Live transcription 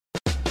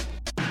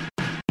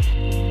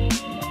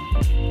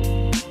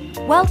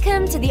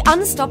Welcome to the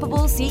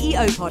Unstoppable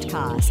CEO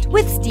podcast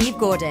with Steve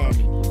Gordon.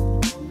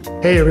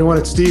 Hey everyone,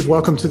 it's Steve.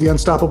 Welcome to the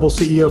Unstoppable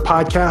CEO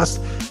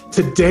podcast.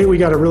 Today we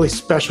got a really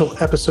special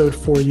episode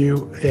for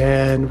you,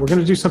 and we're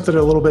going to do something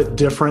a little bit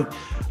different.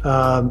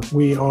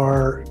 We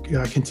are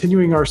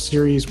continuing our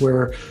series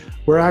where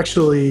we're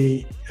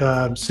actually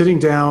sitting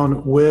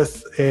down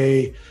with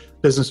a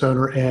business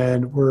owner,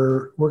 and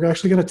we're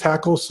actually going to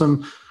tackle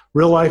some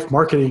real life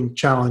marketing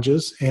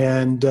challenges.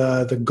 And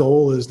the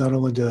goal is not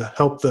only to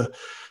help the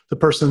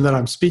person that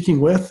I'm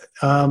speaking with,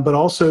 but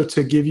also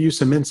to give you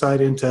some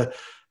insight into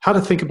how to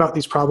think about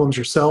these problems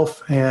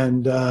yourself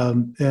and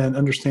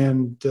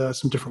understand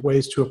some different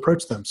ways to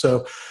approach them.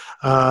 So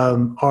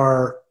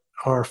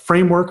our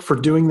framework for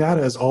doing that,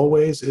 as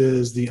always,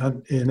 is the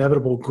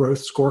inevitable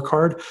growth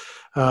scorecard.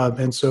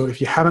 And so if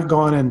you haven't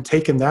gone and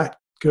taken that,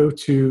 go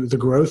to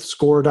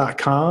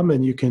thegrowthscore.com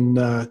and you can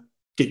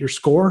get your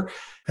score.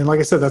 And like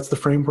I said, that's the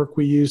framework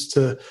we use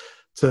to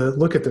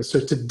look at this. So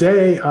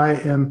today I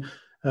am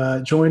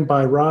joined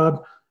by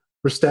Rob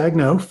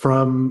Ristagno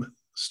from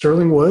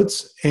Sterling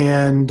Woods.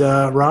 And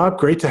Rob,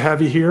 great to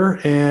have you here.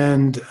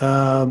 And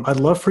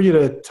I'd love for you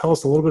to tell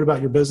us a little bit about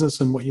your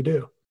business and what you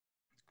do.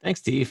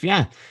 Thanks, Steve.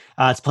 Yeah,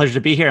 it's a pleasure to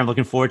be here. I'm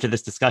looking forward to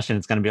this discussion.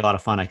 It's going to be a lot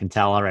of fun, I can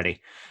tell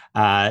already.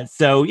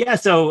 So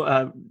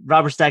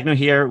Rob Ristagno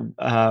here.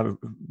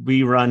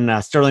 We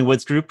run Sterling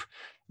Woods Group.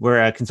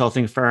 We're a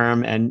consulting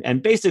firm,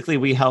 and basically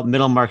we help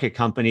middle market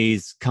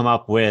companies come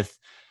up with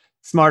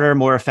smarter,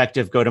 more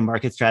effective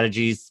go-to-market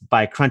strategies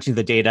by crunching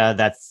the data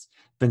that's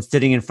been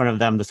sitting in front of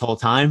them this whole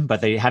time,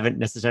 but they haven't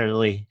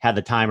necessarily had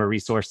the time or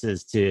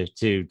resources to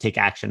take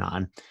action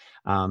on.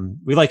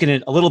 We liken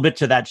it a little bit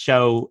to that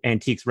show,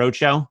 Antiques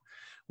Roadshow,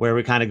 where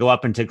we kind of go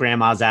up into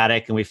grandma's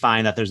attic and we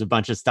find that there's a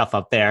bunch of stuff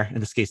up there, in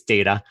this case,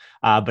 data,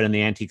 but in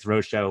the Antiques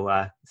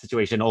Roadshow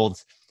situation,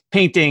 old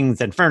paintings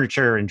and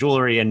furniture and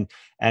jewelry, and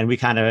we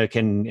kind of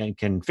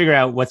can figure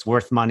out what's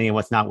worth money and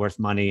what's not worth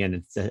money,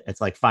 and it's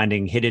like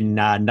finding hidden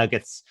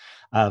nuggets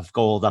of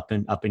gold up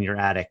in your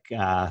attic,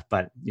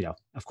 but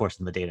of course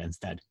in the data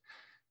instead.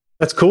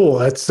 That's cool.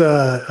 That's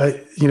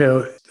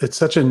it's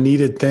such a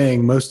needed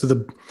thing. Most of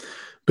the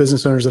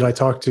business owners that I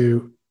talk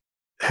to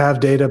have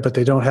data, but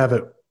they don't have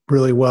it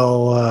really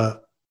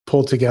well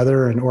pulled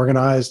together and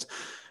organized,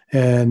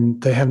 and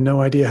they have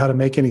no idea how to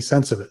make any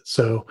sense of it.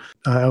 So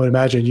I would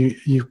imagine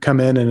you come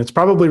in and it's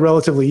probably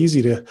relatively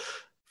easy to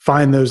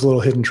find those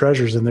little hidden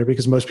treasures in there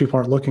because most people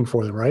aren't looking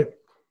for them, right?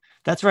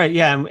 That's right.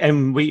 Yeah.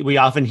 And we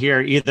often hear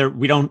either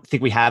we don't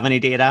think we have any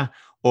data,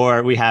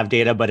 or we have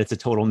data, but it's a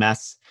total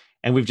mess.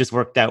 And we've just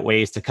worked out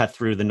ways to cut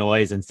through the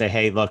noise and say,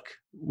 hey, look,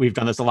 we've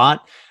done this a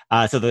lot.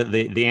 So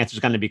the answer is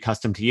going to be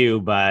custom to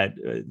you, but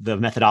the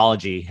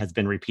methodology has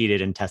been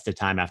repeated and tested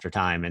time after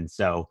time. And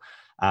so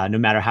no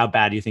matter how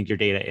bad you think your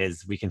data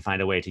is, we can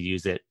find a way to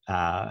use it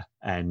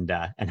and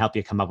help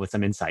you come up with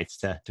some insights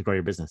to grow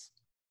your business.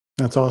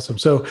 That's awesome.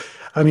 So,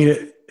 I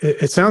mean,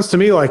 it sounds to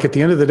me like at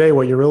the end of the day,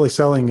 what you're really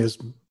selling is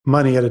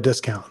money at a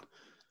discount,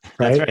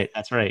 right?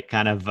 That's right.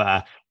 Kind of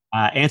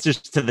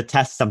answers to the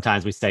test.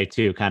 Sometimes we say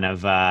too, kind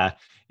of, the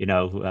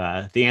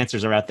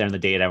answers are out there in the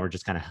data. We're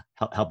just kind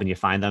of helping you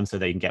find them so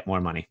they can get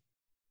more money.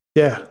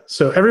 Yeah.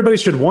 So everybody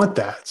should want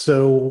that.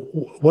 So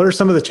what are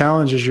some of the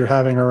challenges you're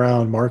having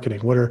around marketing?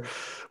 What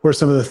are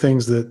some of the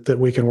things that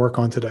we can work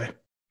on today?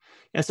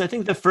 Yeah. So I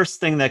think the first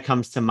thing that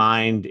comes to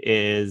mind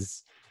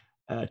is,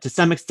 to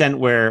some extent,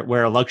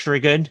 we're a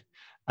luxury good.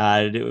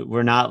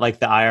 We're not like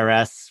the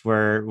IRS.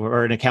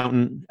 We're an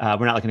accountant.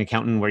 We're not like an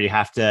accountant where you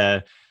have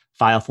to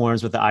file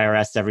forms with the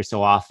IRS every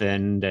so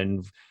often,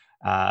 and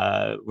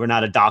we're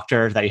not a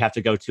doctor that you have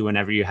to go to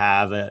whenever you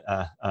have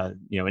an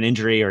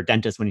injury, or a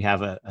dentist when you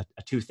have a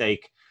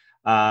toothache.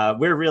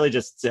 We're really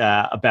just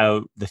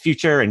about the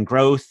future and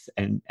growth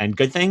and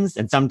good things.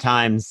 And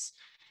sometimes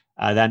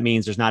that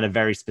means there's not a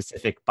very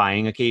specific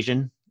buying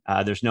occasion.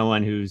 There's no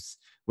one who's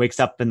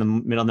wakes up in the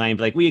middle of the night and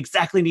be like, we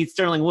exactly need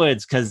Sterling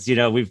Woods because,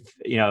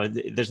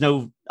 there's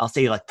no, I'll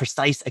say, like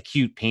precise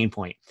acute pain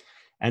point.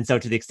 And so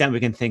to the extent we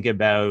can think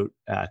about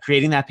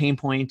creating that pain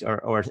point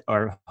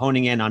or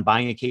honing in on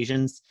buying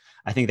occasions,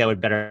 I think that would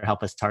better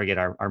help us target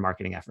our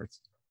marketing efforts.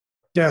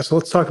 Yeah. So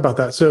let's talk about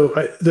that. So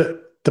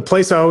the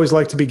place I always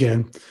like to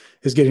begin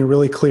is getting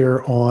really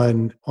clear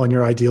on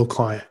your ideal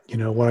client,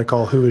 what I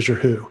call who is your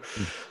who.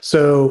 Mm-hmm.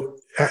 So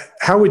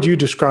how would you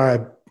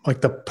describe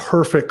like the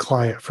perfect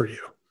client for you?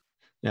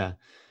 Yeah.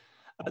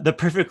 The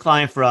perfect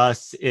client for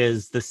us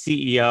is the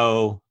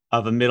CEO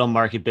of a middle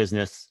market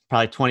business,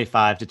 probably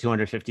 25 to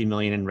 250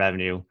 million in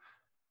revenue,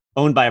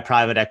 owned by a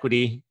private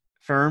equity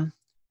firm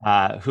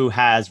who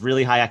has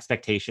really high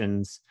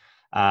expectations,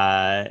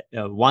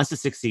 wants to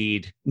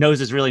succeed, knows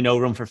there's really no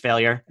room for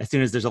failure. As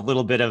soon as there's a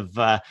little bit of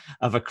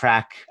a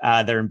crack,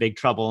 they're in big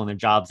trouble and their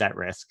job's at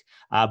risk,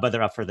 but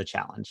they're up for the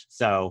challenge.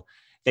 So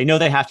they know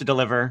they have to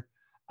deliver.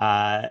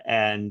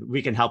 And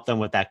we can help them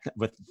with that,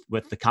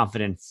 with the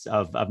confidence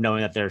of knowing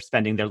that they're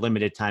spending their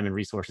limited time and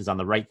resources on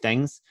the right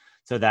things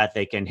so that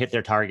they can hit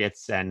their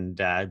targets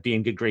and be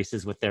in good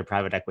graces with their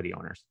private equity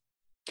owners.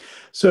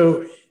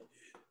 So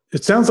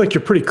it sounds like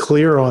you're pretty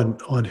clear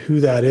on who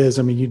that is.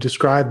 I mean, you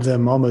described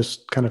them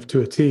almost kind of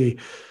to a T.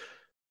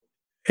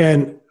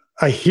 And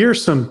I hear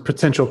some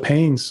potential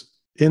pains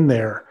in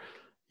there,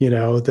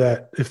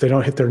 that if they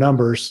don't hit their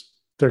numbers,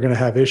 they're going to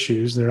have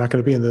issues. They're not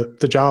going to be in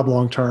the job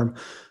long term.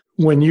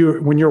 When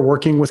you're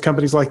working with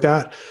companies like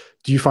that,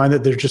 do you find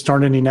that there just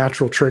aren't any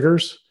natural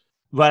triggers?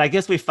 What I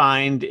guess we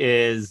find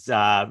is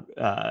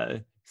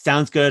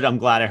sounds good. I'm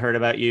glad I heard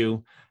about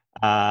you.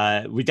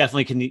 We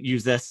definitely can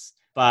use this,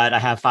 but I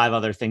have 5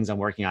 other things I'm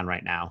working on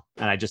right now,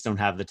 and I just don't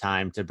have the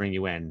time to bring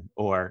you in.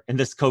 Or in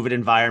this COVID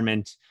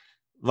environment,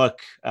 look,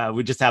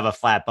 we just have a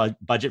flat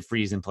budget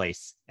freeze in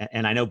place,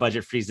 and I know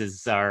budget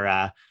freezes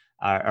are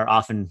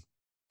often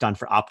done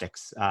for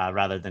optics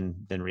rather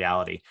than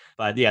reality.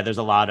 But yeah, there's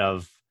a lot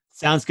of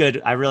sounds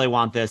good. I really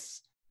want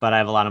this, but I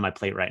have a lot on my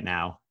plate right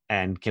now.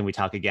 And can we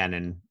talk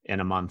again in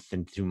a month,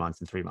 in 2 months,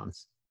 in 3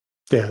 months?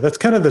 Yeah, that's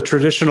kind of the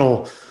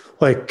traditional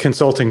like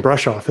consulting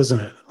brush off,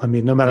 isn't it? I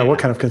mean, no matter what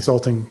kind of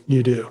consulting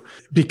you do,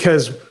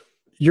 because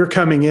you're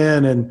coming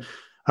in, and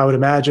I would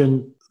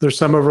imagine there's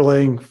some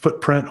overlaying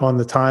footprint on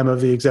the time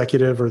of the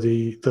executive or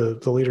the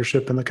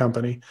leadership in the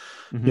company,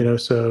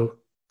 so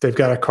they've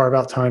got to carve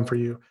out time for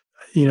you.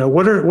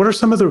 What are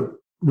some of the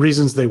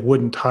reasons they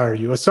wouldn't hire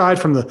you aside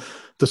from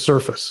the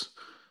surface?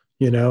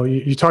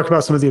 You talk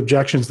about some of the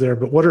objections there,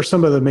 but what are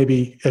some of the,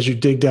 maybe as you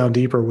dig down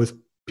deeper with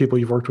people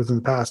you've worked with in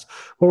the past,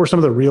 what were some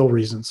of the real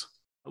reasons?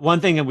 One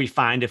thing that we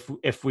find,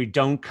 if we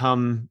don't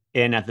come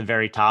in at the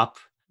very top,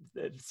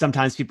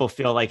 sometimes people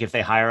feel like if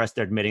they hire us,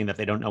 they're admitting that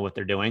they don't know what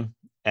they're doing.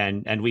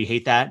 And we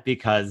hate that,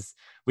 because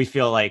we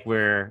feel like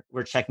we're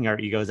checking our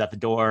egos at the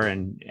door,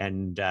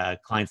 and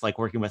clients like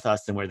working with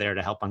us, and we're there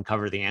to help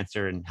uncover the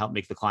answer and help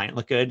make the client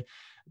look good.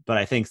 But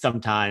I think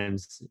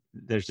sometimes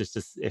there's just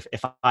this,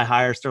 if I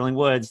hire Sterling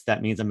Woods,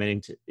 that means I'm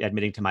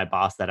admitting to my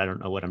boss that I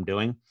don't know what I'm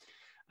doing.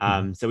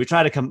 So we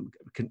try to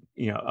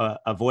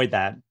avoid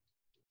that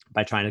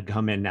by trying to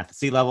come in at the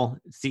C-level,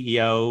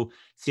 CEO,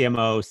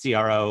 CMO,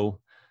 CRO,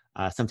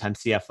 sometimes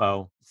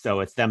CFO. So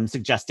it's them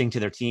suggesting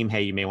to their team,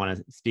 hey, you may want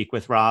to speak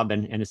with Rob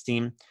and his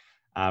team,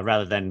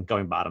 rather than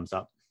going bottoms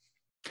up.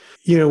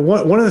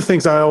 One of the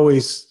things I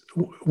always,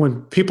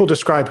 when people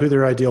describe who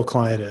their ideal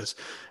client is,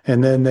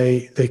 and then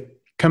they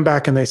come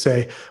back and they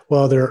say,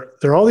 well, there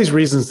are all these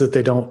reasons that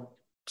they don't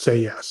say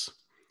yes.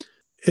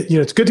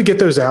 It's good to get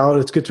those out.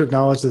 It's good to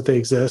acknowledge that they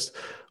exist,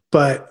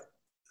 but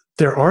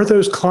there are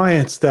those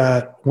clients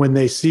that when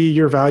they see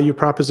your value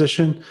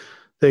proposition,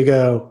 they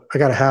go, I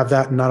got to have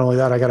that. And not only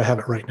that, I got to have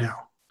it right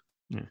now.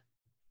 Yeah.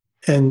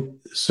 And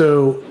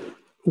so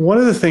one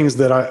of the things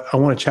that I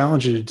want to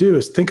challenge you to do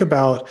is think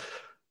about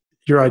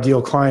your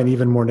ideal client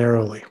even more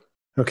narrowly.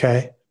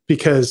 Okay.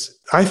 Because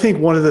I think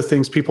one of the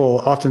things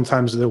people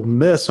oftentimes they'll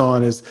miss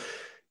on is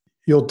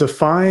you'll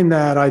define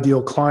that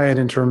ideal client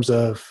in terms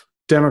of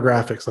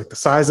demographics, like the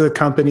size of the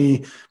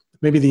company,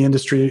 maybe the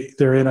industry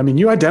they're in. I mean,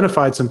 you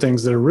identified some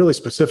things that are really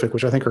specific,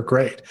 which I think are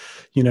great.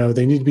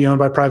 They need to be owned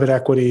by private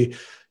equity,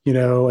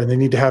 and they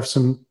need to have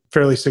some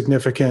fairly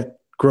significant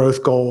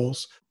growth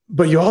goals.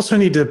 But you also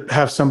need to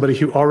have somebody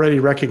who already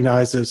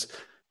recognizes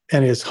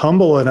and is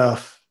humble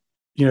enough,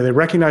 they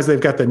recognize they've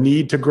got the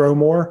need to grow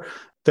more,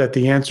 that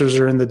the answers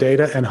are in the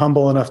data, and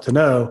humble enough to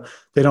know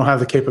they don't have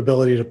the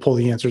capability to pull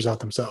the answers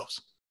out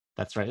themselves.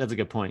 That's right. That's a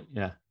good point.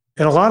 Yeah.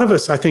 And a lot of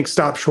us, I think,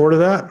 stop short of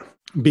that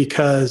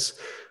because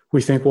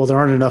we think, well, there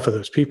aren't enough of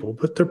those people,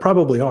 but there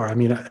probably are. I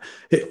mean,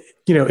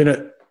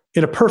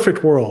 in a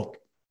perfect world,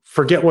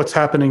 forget what's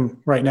happening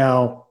right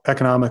now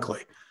economically.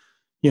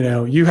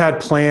 You had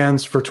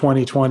plans for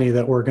 2020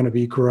 that were going to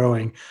be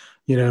growing.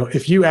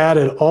 If you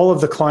added all of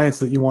the clients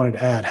that you wanted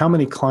to add, how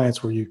many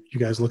clients were you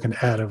guys looking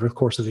to add over the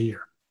course of the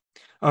year?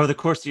 Over the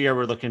course of the year,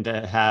 we're looking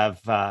to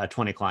have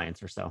 20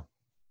 clients or so.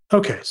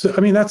 Okay. So,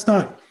 I mean, that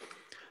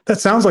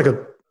sounds like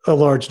a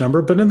large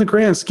number, but in the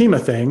grand scheme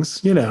of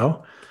things,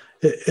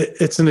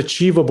 it's an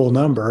achievable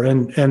number.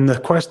 And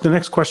the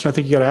next question I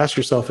think you got to ask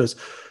yourself is,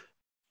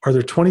 are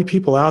there 20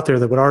 people out there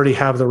that would already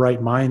have the right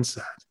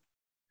mindset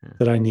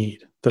that I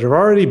need, that have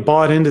already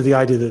bought into the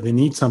idea that they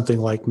need something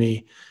like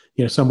me,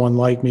 someone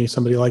like me,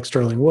 somebody like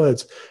Sterling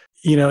Woods,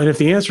 and if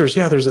the answer is,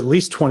 yeah, there's at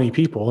least 20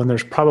 people and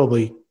there's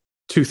probably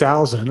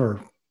 2,000 or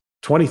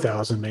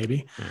 20,000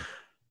 maybe,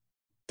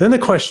 then the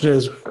question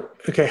is,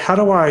 okay, how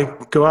do I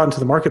go out into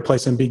the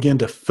marketplace and begin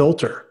to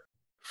filter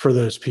for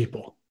those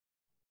people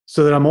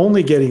so that I'm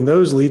only getting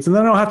those leads, and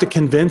then I don't have to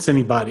convince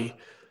anybody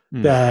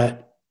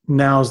that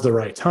now's the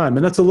right time.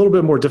 And that's a little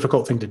bit more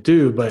difficult thing to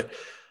do. But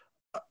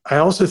I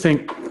also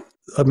think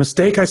a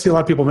mistake I see a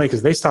lot of people make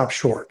is they stop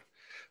short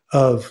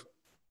of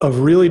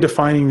really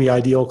defining the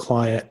ideal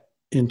client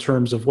in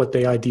terms of what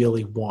they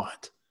ideally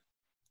want,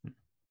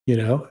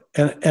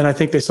 and I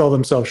think they sell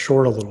themselves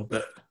short a little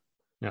bit.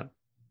 Yeah.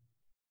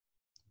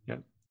 Yeah.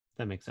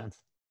 That makes sense.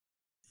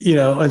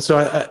 And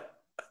so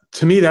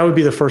to me, that would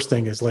be the first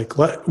thing is like,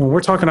 when we're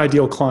talking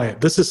ideal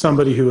client, this is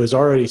somebody who is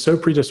already so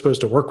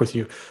predisposed to work with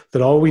you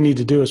that all we need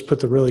to do is put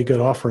the really good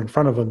offer in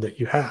front of them that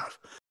you have.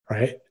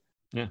 Right.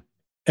 Yeah.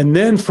 And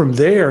then from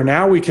there,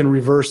 now we can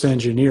reverse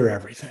engineer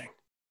everything.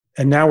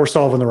 and now we're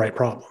solving the right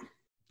problem.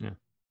 Yeah.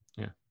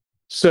 Yeah.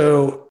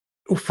 So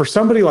for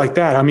somebody like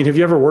that, I mean, have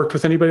you ever worked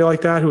with anybody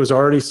like that who was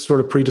already sort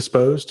of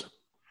predisposed?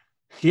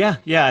 Yeah.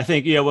 I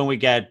think, when we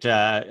get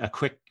a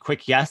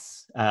quick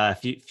yes, a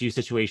few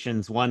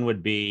situations. One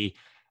would be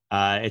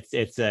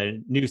it's a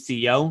new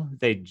CEO.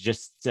 They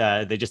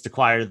just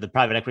acquired, the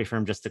private equity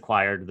firm just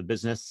acquired the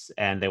business,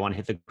 and they want to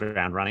hit the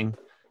ground running.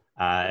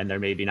 And they're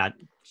maybe not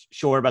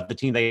sure about the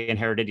team they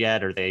inherited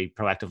yet, or they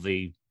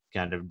proactively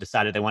kind of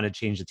decided they want to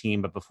change the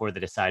team, but before they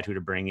decide who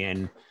to bring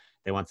in,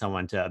 they want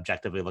someone to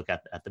objectively look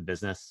at the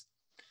business.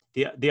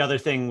 The other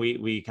thing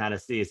we kind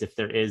of see is if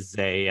there is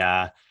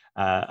a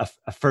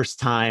first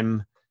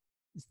time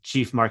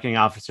chief marketing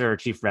officer or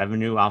chief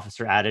revenue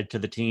officer added to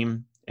the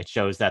team, it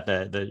shows that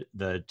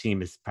the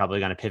team is probably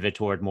going to pivot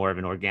toward more of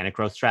an organic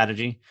growth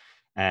strategy.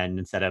 And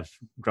instead of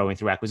growing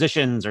through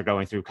acquisitions or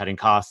going through cutting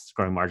costs,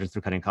 growing margins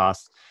through cutting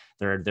costs,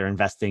 they're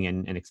investing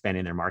in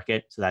expanding their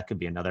market. So that could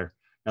be another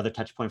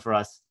touch point for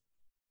us.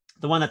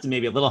 The one that's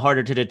maybe a little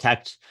harder to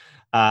detect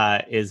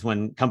is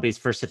when companies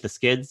first hit the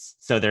skids.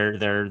 So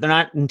they're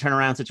not in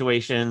turnaround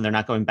situation. They're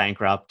not going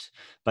bankrupt,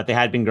 but they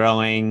had been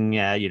growing,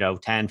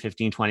 10,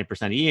 15,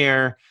 20% a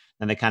year.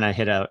 Then they kind of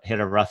hit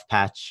a rough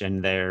patch,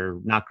 and they're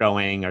not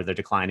growing, or they're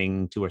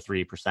declining 2 or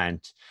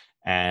 3%.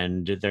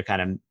 And they're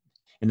kind of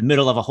in the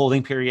middle of a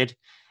holding period,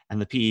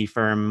 and the PE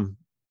firm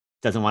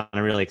doesn't want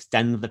to really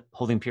extend the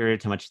holding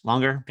period too much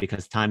longer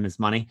because time is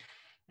money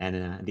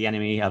and the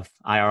enemy of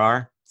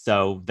IRR.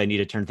 So they need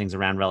to turn things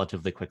around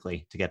relatively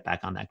quickly to get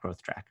back on that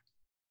growth track.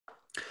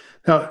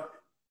 Now,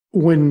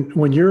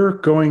 when you're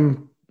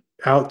going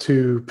out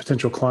to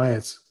potential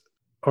clients,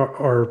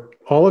 are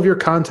all of your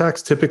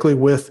contacts typically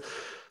with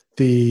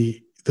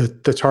the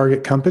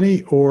target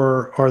company,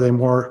 or are they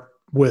more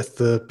with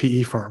the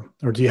PE firm,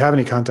 or do you have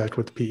any contact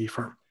with the PE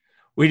firm?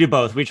 We do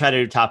both. We try to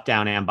do top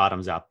down and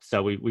bottoms up.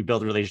 So we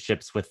build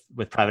relationships with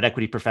private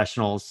equity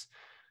professionals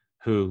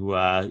who,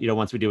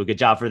 once we do a good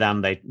job for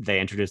them, they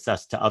introduce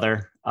us to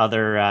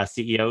other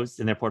CEOs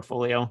in their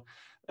portfolio.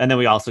 And then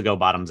we also go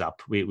bottoms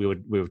up. We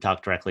would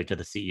talk directly to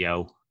the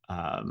CEO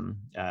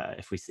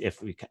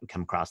if we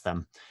come across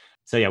them.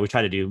 So yeah, we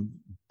try to do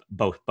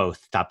both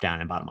top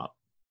down and bottom up.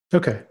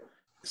 Okay.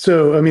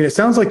 So, I mean, it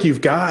sounds like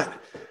you've got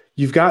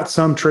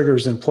some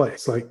triggers in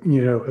place. Like,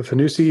 if a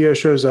new CEO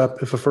shows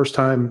up, if a first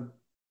time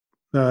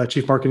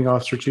chief marketing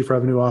officer, chief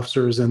revenue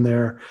officer is in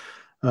there,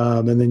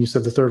 and then you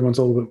said the third one's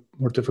a little bit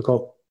more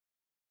difficult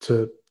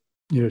to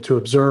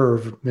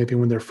observe, maybe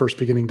when they're first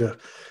beginning to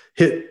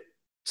hit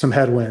some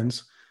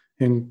headwinds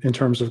in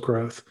terms of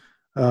growth.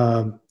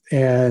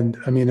 And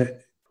I mean,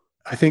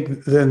 I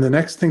think then the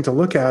next thing to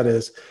look at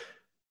is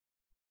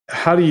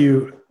how do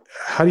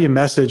you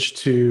message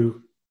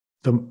to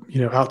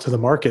the, out to the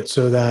market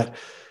so that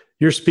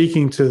you're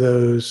speaking to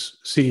those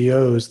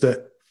CEOs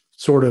that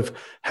sort of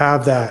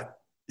have that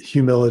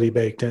humility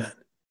baked in.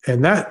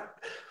 And that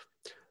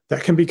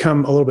can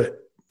become a little bit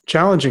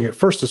challenging at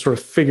first to sort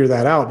of figure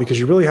that out, because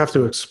you really have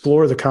to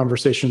explore the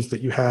conversations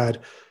that you had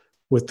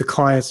with the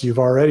clients you've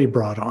already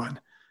brought on,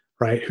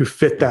 right? Who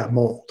fit that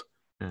mold,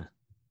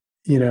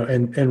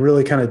 and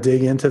really kind of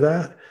dig into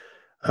that.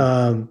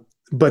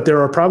 But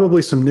there are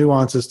probably some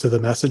nuances to the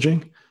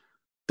messaging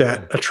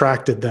that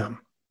attracted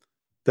them,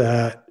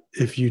 that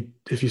if you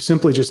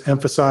simply just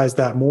emphasize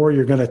that more,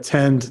 you're going to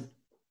tend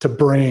to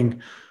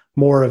bring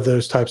more of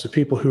those types of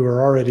people who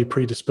are already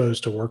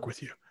predisposed to work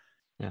with you.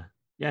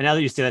 Yeah. Now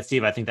that you say that,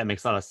 Steve, I think that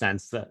makes a lot of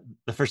sense. The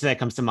first thing that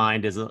comes to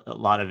mind is a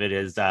lot of it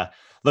is,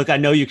 look, I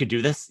know you could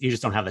do this. You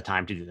just don't have the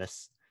time to do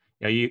this.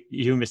 You,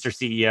 Mr.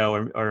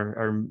 CEO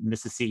or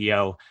Mrs.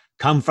 CEO,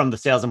 come from the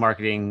sales and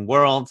marketing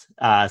world.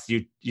 So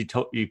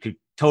you could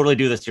totally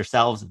do this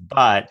yourselves,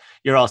 but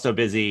you're also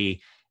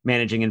busy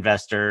managing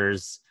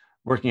investors,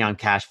 working on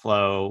cash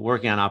flow,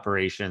 working on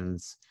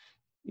operations.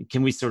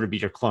 Can we sort of be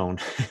your clone?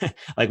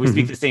 Like, we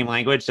speak the same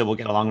language, so we'll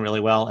get along really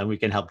well, and we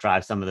can help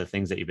drive some of the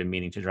things that you've been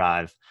meaning to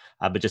drive,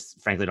 but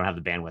just frankly don't have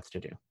the bandwidth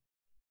to do.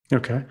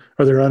 Okay.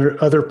 Are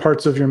there other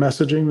parts of your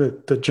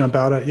messaging that jump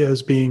out at you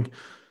as being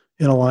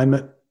in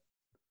alignment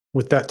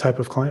with that type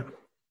of client?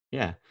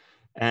 Yeah.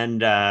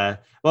 And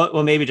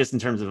well, maybe just in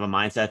terms of a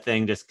mindset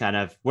thing, just kind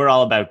of, we're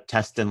all about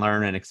test and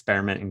learn and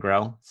experiment and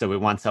grow. So we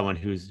want someone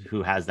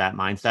who has that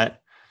mindset,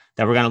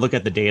 that we're going to look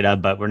at the data,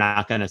 but we're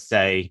not going to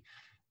say,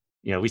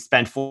 we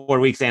spent 4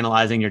 weeks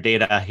analyzing your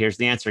data. Here's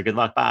the answer. Good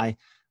luck. Bye.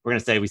 We're going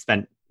to say we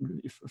spent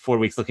 4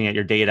 weeks looking at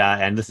your data,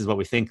 and this is what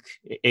we think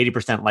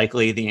 80%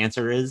 likely the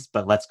answer is,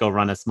 but let's go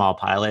run a small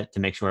pilot to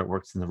make sure it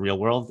works in the real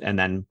world. And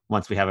then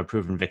once we have a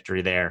proven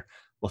victory there,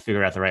 we'll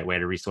figure out the right way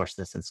to resource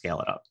this and scale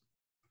it up.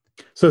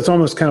 So it's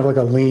almost kind of like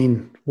a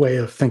lean way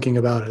of thinking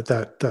about it,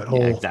 that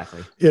whole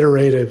exactly.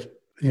 iterative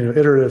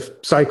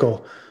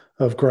cycle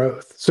of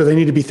growth. So they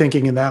need to be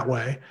thinking in that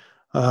way.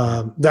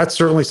 That's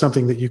certainly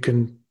something that you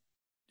can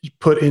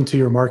put into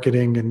your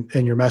marketing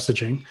and your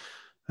messaging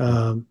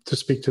to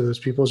speak to those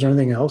people. Is there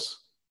anything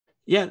else?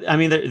 Yeah, I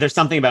mean, there's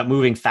something about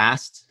moving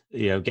fast,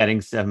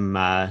 getting some,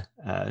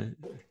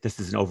 this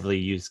is an overly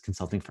used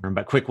consulting firm,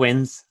 but quick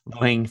wins,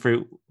 low-hanging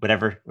fruit,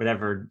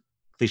 whatever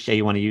cliche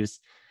you want to use.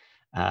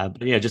 But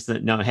just to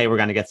know, hey, we're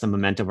going to get some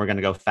momentum. We're going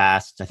to go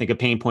fast. I think a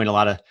pain point, a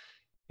lot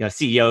of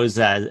CEOs,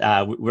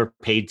 we're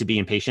paid to be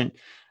impatient.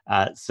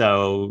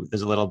 So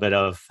there's a little bit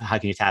of how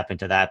can you tap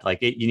into that?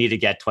 Like you need to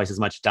get twice as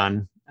much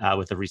done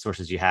with the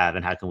resources you have,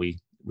 and how can we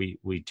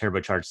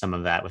turbocharge some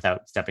of that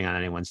without stepping on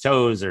anyone's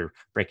toes or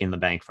breaking the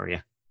bank for you.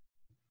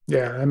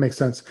 Yeah, that makes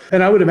sense.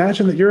 And I would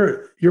imagine that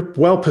you're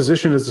well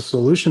positioned as a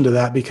solution to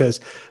that because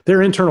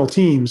their internal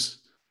teams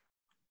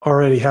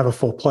already have a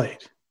full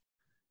plate,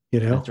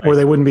 Right. or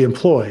they wouldn't be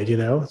employed,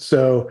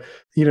 So,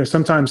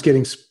 sometimes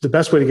the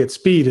best way to get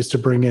speed is to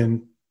bring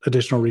in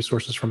additional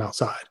resources from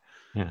outside.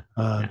 Yeah.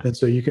 And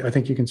so I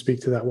think you can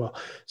speak to that well.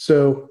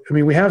 So,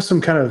 we have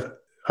some kind of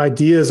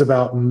ideas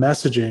about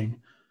messaging.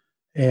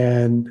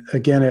 And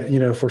again,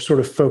 if we're sort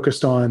of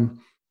focused on,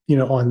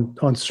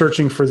 on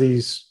searching for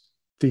these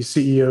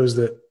CEOs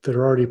that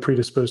are already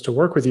predisposed to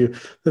work with you,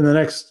 then the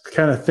next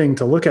kind of thing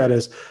to look at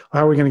is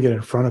how are we going to get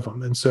in front of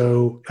them? And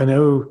so I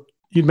know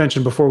you'd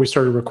mentioned before we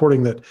started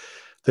recording that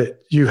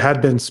you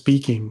had been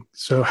speaking.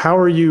 So how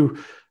are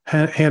you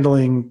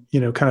handling,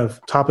 kind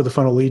of top of the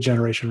funnel lead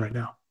generation right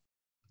now?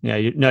 Yeah,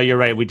 you're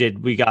right.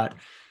 We got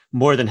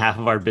more than half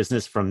of our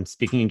business from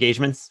speaking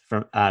engagements,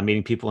 from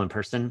meeting people in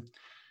person.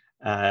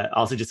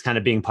 Also just kind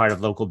of being part of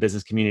local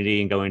business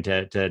community and going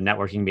to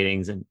networking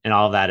meetings and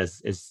all of that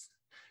is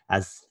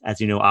as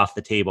off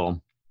the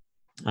table.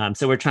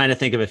 So we're trying to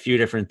think of a few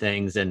different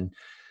things, and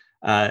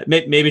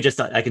maybe just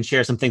I can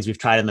share some things we've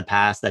tried in the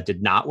past that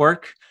did not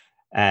work,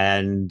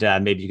 and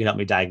maybe you can help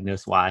me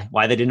diagnose why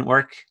they didn't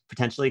work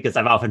potentially. Because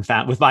I've often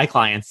found with my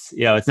clients,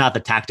 it's not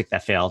the tactic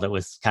that failed; it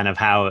was kind of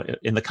how,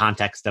 in the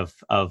context of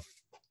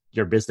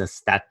your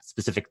business, that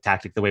specific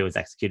tactic, the way it was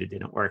executed,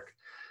 didn't work.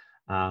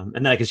 And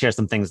then I can share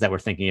some things that we're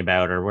thinking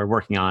about or we're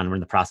working on. We're in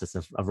the process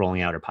of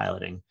rolling out or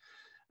piloting.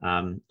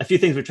 A few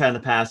things we've tried in the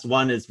past.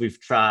 One is we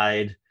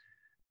tried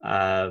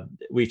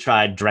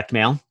direct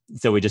mail.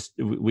 So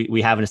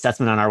we have an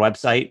assessment on our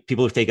website.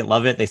 People who take it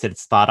love it. They said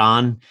it's spot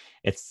on.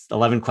 It's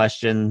 11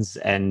 questions,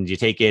 and you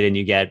take it and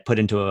you get put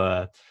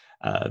into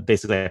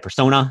basically a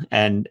persona,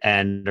 and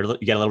you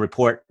get a little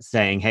report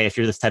saying, hey, if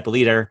you're this type of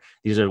leader,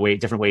 these are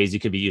different ways you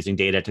could be using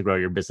data to grow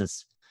your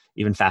business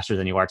even faster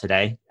than you are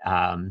today.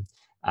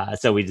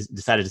 So we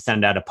decided to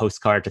send out a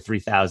postcard to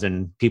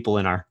 3,000 people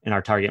in our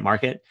target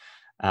market.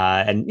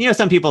 And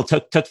some people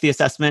took the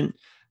assessment,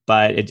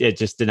 but it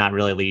just did not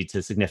really lead to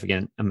a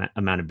significant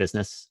amount of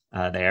business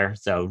there.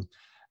 So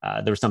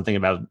there was something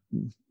about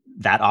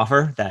that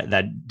offer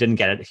that didn't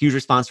get a huge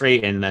response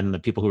rate, and then the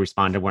people who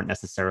responded weren't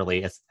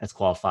necessarily as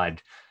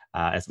qualified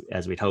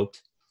as we'd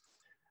hoped.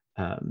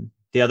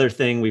 The other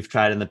thing we've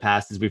tried in the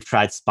past is we've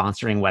tried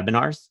sponsoring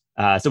webinars.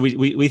 So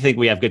we think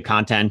we have good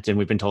content, and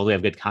we've been told we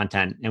have good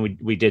content, and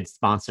we did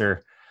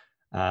sponsor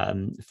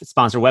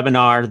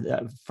webinar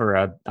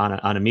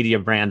on a media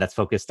brand that's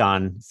focused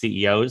on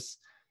CEOs,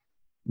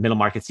 middle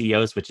market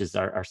CEOs, which is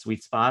our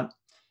sweet spot.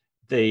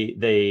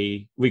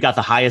 We got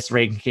the highest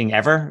ranking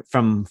ever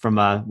from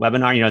a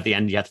webinar. At the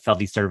end you have to fill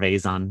these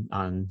surveys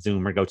on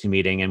Zoom or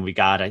GoToMeeting, and we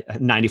got a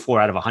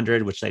 94 out of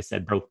 100, which they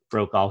said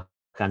broke all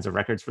kinds of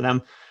records for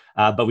them,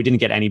 but we didn't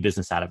get any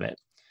business out of it.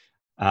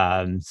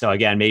 So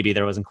again, maybe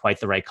there wasn't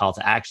quite the right call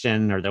to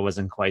action, or there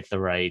wasn't quite the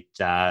right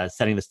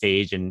setting the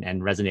stage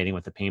and resonating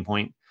with the pain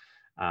point.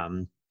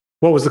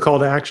 What was the call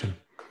to action?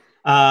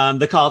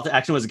 The call to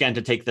action was, again,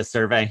 to take this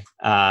survey,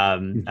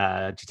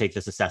 to take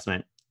this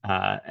assessment.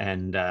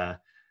 And it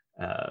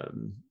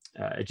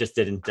just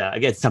didn't,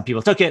 again, some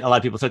people took it, a lot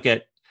of people took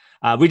it.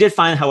 We did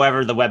find,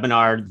 however, the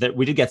webinar, that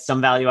we did get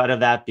some value out of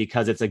that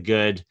because it's a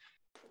good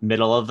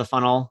middle of the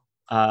funnel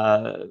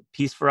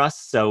piece for us.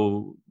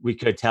 So we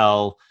could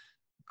tell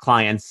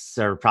clients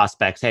or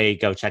prospects, hey,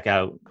 go check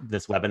out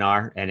this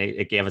webinar. And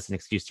it gave us an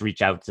excuse to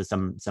reach out to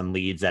some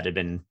leads that had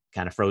been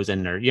kind of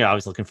frozen, or, I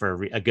was looking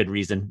for a good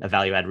reason, a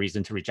value add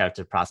reason to reach out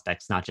to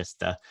prospects, not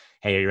just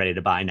hey, are you ready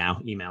to buy now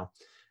email.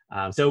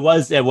 So it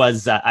was,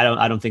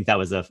 I don't think that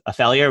was a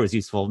failure. It was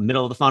useful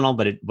middle of the funnel,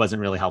 but it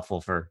wasn't really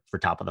helpful for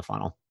top of the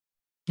funnel.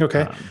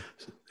 Okay.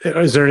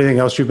 Is there anything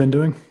else you've been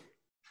doing?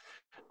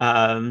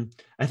 I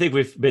think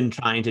we've been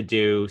trying to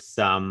do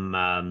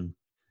some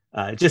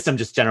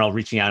just general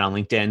reaching out on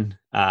LinkedIn,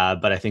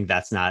 but I think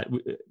that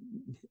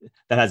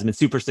hasn't been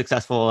super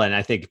successful. And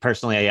I think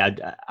personally,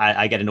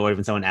 I get annoyed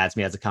when someone adds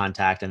me as a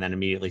contact and then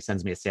immediately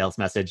sends me a sales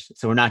message.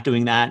 So we're not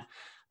doing that.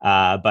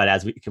 But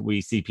as we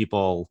see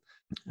people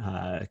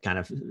kind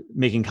of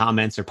making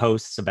comments or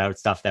posts about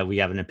stuff that we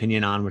have an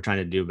opinion on, we're trying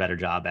to do a better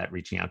job at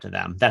reaching out to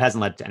them. That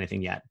hasn't led to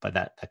anything yet, but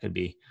that could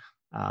be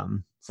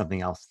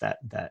something else that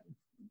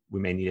we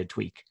may need to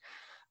tweak.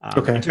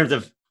 Okay. In terms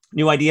of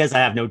new ideas, I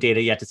have no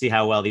data yet to see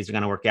how well these are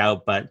going to work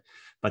out, but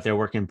they're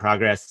work in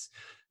progress.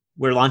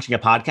 We're launching a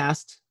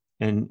podcast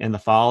in the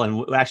fall.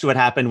 And actually what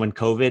happened when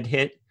COVID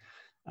hit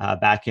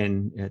back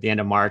in at the end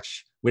of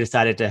March, we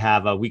decided to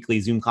have a weekly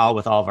Zoom call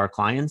with all of our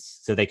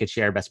clients so they could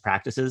share best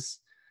practices.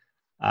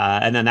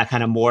 And then that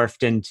kind of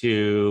morphed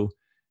into,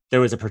 there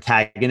was a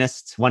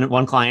protagonist.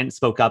 One client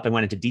spoke up and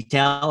went into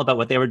detail about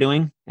what they were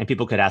doing, and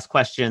people could ask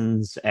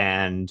questions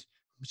and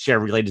share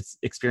related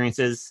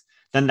experiences.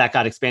 Then that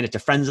got expanded to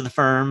friends of the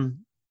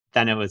firm.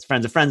 Then it was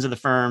friends of the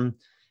firm.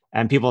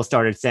 And people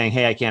started saying,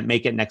 hey, I can't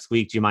make it next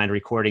week. Do you mind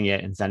recording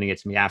it and sending it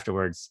to me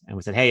afterwards? And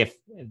we said, hey,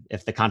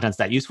 if the content's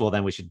that useful,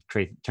 then we should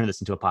turn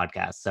this into a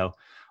podcast. So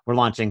we're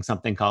launching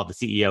something called the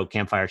CEO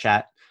Campfire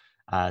Chat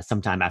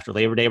sometime after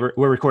Labor Day.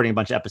 We're recording a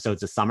bunch of episodes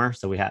this summer.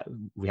 So we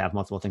have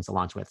multiple things to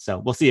launch with. So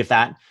we'll see if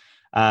that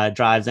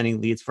drives any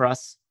leads for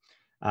us.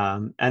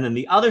 And then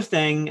the other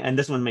thing, and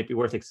this one might be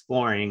worth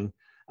exploring,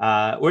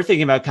 we're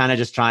thinking about kind of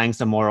just trying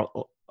some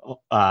more,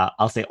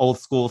 I'll say old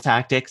school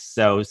tactics.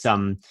 So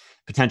some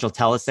potential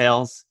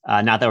telesales,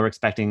 not that we're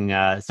expecting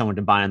someone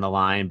to buy on the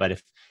line, but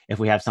if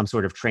we have some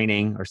sort of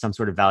training or some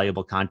sort of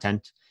valuable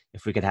content,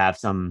 if we could have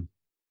some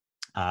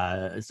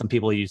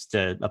people used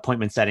to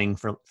appointment setting,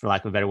 for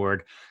lack of a better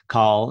word,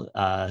 call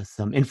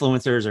some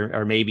influencers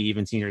or maybe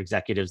even senior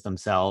executives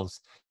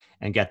themselves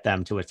and get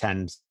them to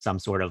attend some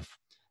sort of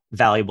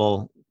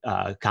valuable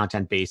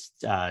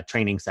content-based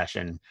training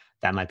session.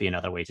 That might be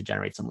another way to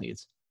generate some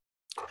leads.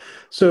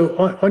 So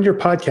on your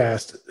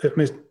podcast,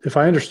 if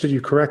I understood you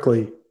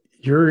correctly,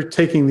 you're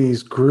taking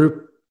these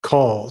group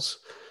calls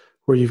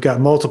where you've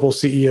got multiple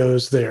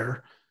CEOs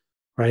there,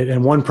 right?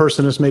 And one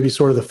person is maybe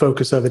sort of the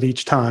focus of it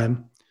each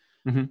time.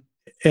 Mm-hmm.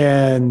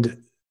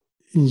 And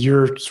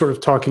you're sort of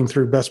talking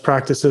through best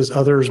practices.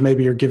 Others,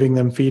 maybe you're giving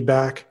them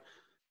feedback.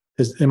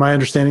 Am I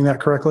understanding that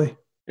correctly?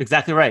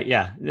 Exactly right.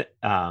 Yeah.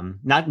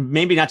 Not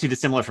too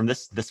dissimilar from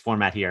this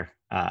format here.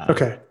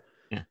 Okay.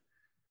 Yeah.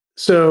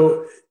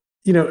 So,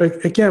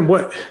 again,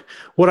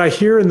 what I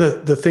hear in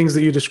the things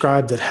that you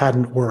described that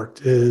hadn't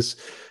worked is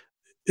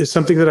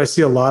something that I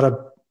see a lot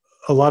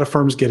of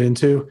firms get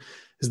into,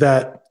 is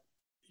that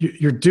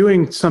you're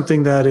doing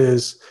something that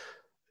is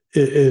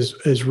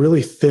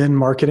really thin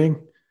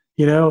marketing,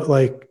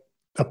 like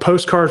a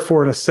postcard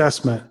for an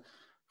assessment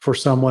for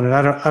someone. And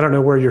I don't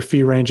know where your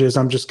fee range is.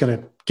 I'm just going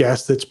to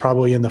guess that's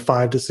probably in the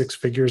 5 to 6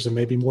 figures and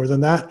maybe more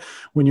than that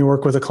when you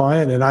work with a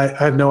client. And I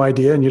have no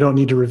idea, and you don't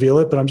need to reveal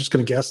it, but I'm just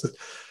going to guess that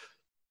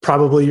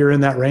probably you're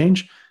in that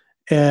range.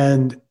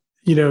 And,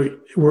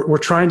 we're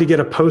trying to get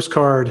a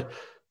postcard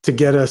to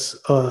get us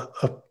a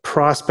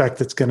prospect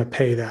that's going to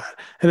pay that.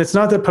 And it's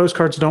not that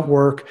postcards don't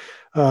work.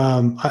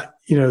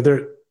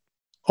 They're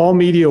all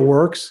media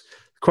works.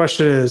 The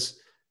question is,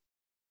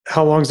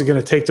 how long is it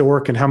going to take to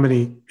work, and how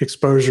many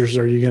exposures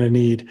are you going to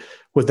need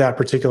with that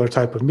particular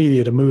type of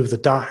media to move the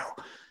dial,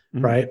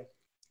 mm-hmm. right?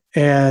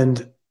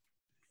 And,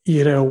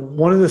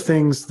 one of the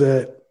things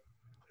that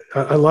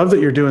I love that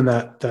you're doing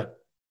that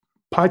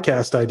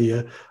podcast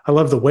idea. I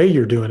love the way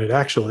you're doing it,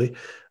 actually,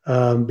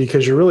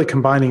 because you're really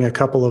combining a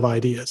couple of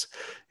ideas.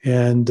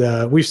 And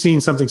we've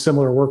seen something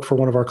similar work for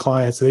one of our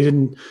clients. They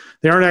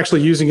aren't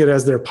actually using it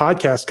as their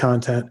podcast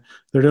content.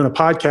 They're doing a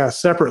podcast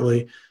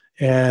separately,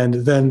 and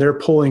then they're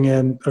pulling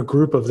in a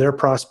group of their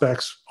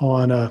prospects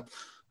on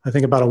I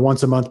think about a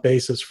once a month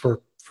basis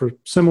for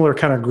similar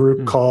kind of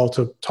group call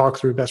to talk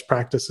through best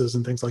practices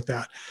and things like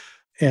that.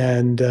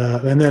 And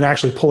then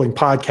actually pulling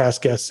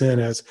podcast guests in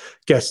as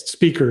guest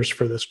speakers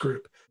for this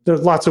group. There are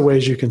lots of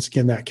ways you can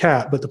skin that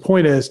cat. But the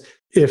point is,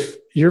 if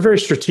you're very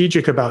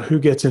strategic about who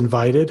gets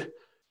invited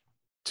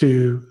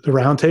to the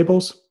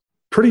roundtables,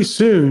 pretty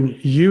soon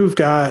you've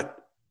got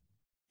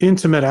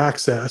intimate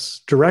access,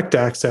 direct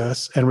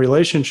access, and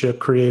relationship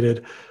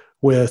created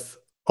with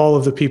all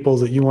of the people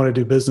that you want to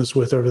do business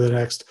with over the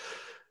next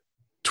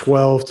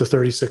 12 to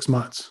 36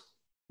 months.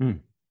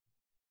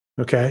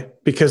 Okay?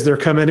 Because they're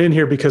coming in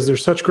here because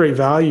there's such great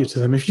value to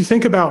them. If you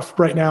think about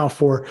right now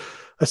for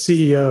a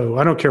CEO,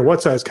 I don't care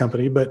what size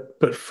company,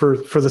 but for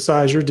the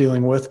size you're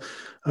dealing with,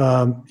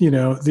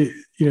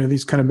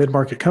 these kind of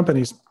mid-market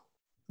companies,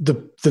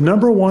 the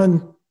number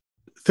one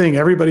thing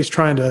everybody's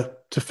trying to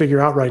figure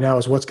out right now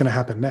is what's going to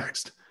happen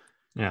next.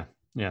 Yeah.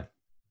 Yeah.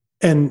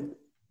 And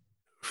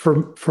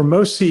for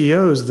most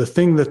CEOs, the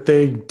thing that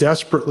they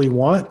desperately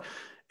want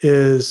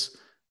is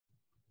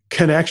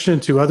connection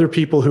to other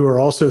people who are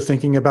also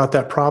thinking about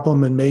that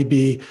problem and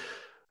maybe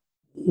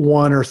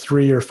 1 or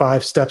 3 or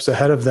 5 steps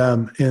ahead of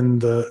them in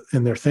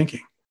their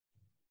thinking.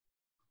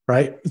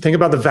 Right? Think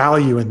about the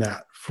value in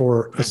that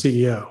for a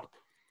CEO.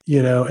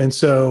 And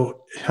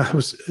so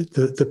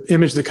the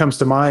image that comes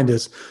to mind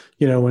is,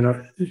 when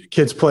our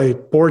kids play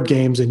board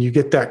games and you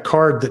get that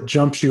card that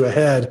jumps you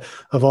ahead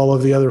of all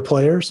of the other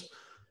players.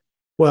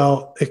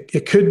 Well,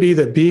 it could be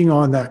that being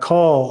on that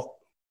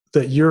call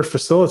that you're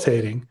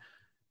facilitating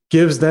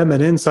gives them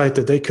an insight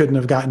that they couldn't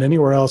have gotten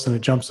anywhere else, and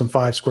it jumps them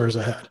 5 squares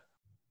ahead.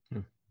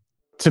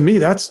 To me,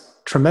 that's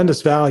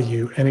tremendous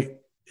value. And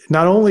it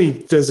not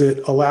only does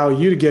it allow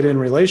you to get in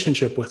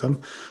relationship with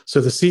them,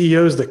 so the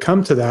CEOs that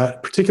come to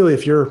that, particularly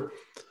if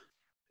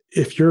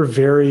you're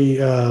very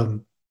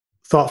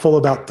thoughtful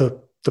about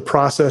the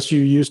process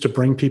you use to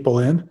bring people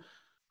in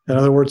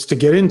other words, to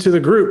get into the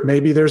group,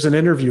 maybe there's an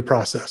interview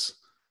process.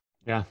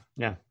 Yeah.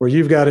 Yeah. Where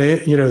you've got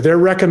to, they're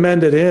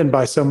recommended in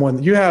by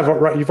someone you've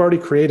already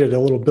created a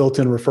little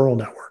built-in referral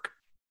network.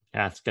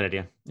 Yeah, that's a good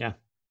idea. Yeah.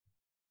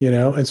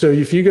 And so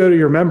if you go to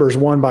your members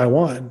one by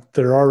one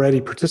that are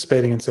already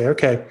participating and say,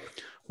 okay,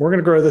 we're going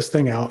to grow this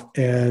thing out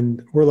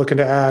and we're looking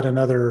to add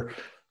another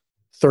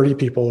 30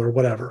 people or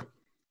whatever,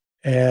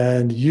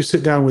 and you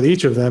sit down with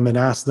each of them and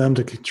ask them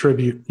to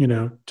contribute,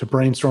 to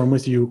brainstorm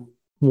with you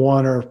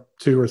one or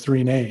two or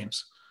three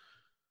names,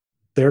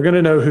 they're going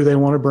to know who they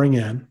want to bring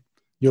in.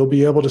 You'll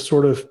be able to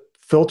sort of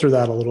filter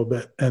that a little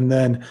bit. And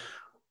then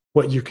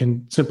what you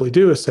can simply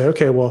do is say,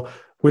 okay, well,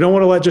 we don't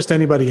want to let just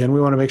anybody in.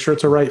 We want to make sure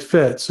it's a right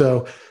fit.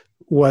 So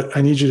what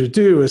I need you to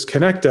do is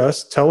connect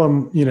us, tell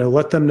them,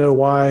 let them know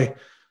why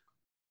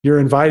you're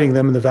inviting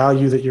them and the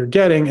value that you're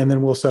getting, and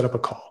then we'll set up a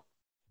call.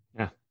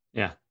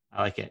 Yeah.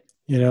 I like it.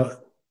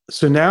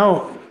 So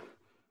now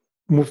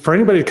for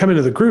anybody to come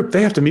into the group,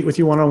 they have to meet with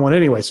you one-on-one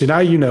anyway. So now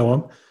you know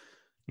them.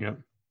 Yep.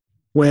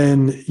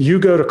 When you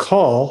go to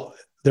call,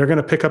 they're going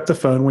to pick up the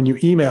phone. When you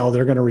email,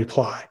 they're going to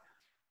reply,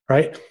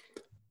 right?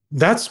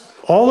 That's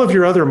all of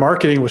your other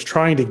marketing was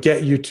trying to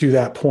get you to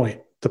that point.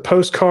 The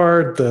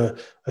postcard,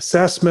 the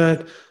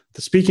assessment,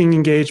 the speaking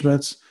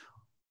engagements,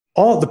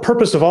 all the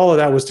purpose of all of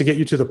that was to get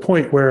you to the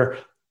point where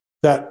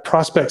that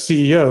prospect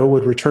CEO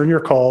would return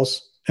your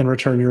calls and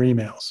return your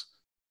emails,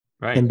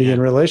 right, and be in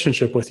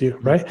relationship with you,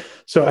 right?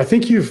 So I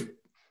think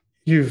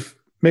you've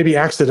maybe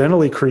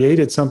accidentally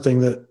created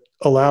something that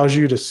allows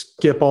you to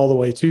skip all the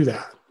way to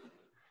that.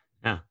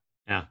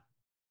 Yeah.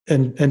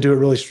 And do it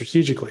really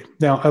strategically.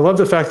 Now, I love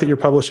the fact that you're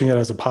publishing it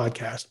as a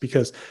podcast,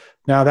 because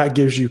now that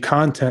gives you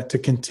content to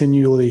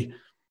continually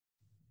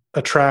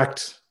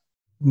attract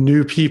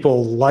new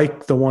people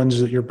like the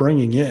ones that you're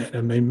bringing in.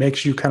 I mean, it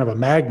makes you kind of a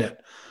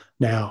magnet.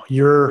 Now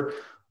you're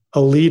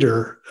a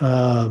leader,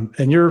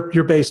 and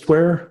you're based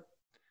where?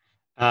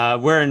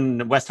 We're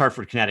in West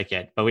Hartford,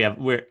 Connecticut,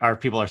 but our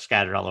people are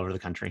scattered all over the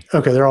country.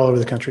 Okay, they're all over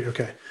the country.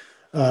 Okay,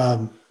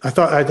 I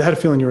had a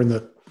feeling you were in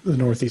the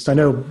Northeast. I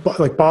know,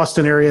 like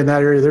Boston area, in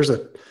that area,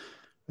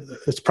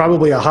 it's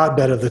probably a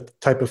hotbed of the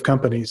type of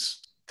companies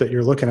that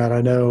you're looking at.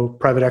 I know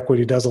private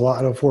equity does a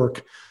lot of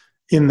work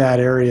in that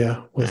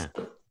area with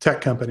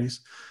tech companies.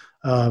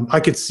 I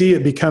could see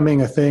it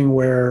becoming a thing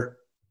where,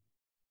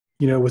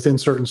 within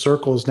certain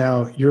circles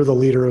now, you're the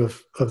leader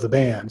of the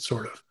band,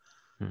 sort of.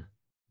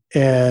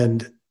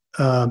 And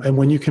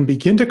when you can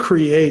begin to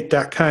create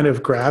that kind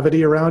of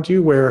gravity around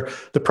you, where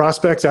the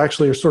prospects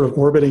actually are sort of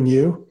orbiting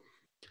you,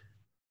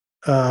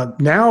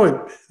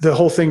 now the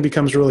whole thing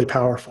becomes really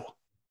powerful,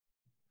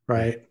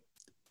 right?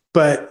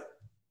 But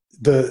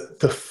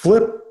the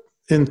flip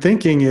in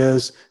thinking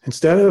is,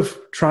 instead of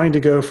trying to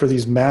go for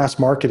these mass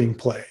marketing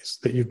plays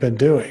that you've been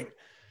doing,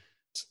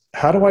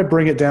 how do I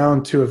bring it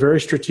down to a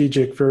very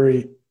strategic,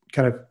 very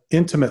kind of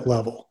intimate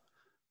level?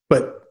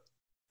 But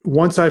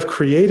once I've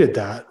created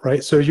that,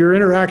 right? So your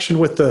interaction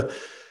with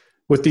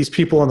these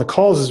people on the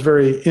calls is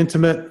very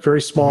intimate,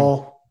 very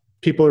small.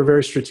 People are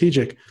very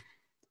strategic.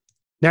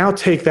 Now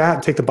take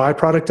that, take the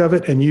byproduct of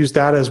it, and use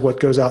that as what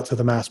goes out to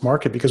the mass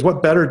market. Because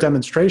what better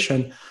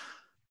demonstration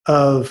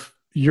of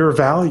your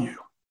value?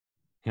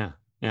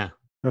 Yeah.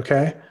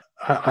 Okay.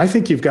 I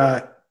think you've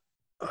got,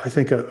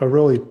 a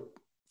really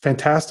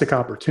fantastic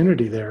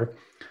opportunity there.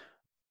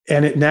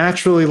 And it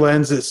naturally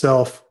lends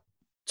itself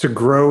to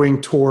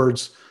growing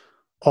towards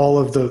all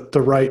of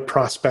the right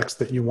prospects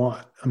that you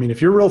want. I mean,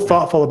 if you're real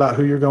thoughtful about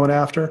who you're going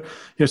after,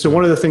 so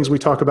one of the things we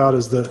talk about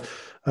is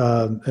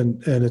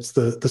and it's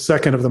the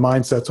second of the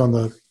mindsets on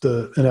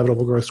the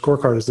Inevitable Growth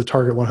Scorecard is the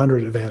Target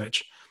 100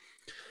 advantage.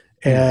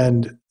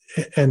 And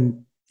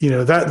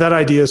that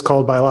idea is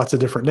called by lots of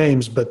different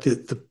names, but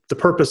the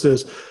purpose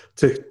is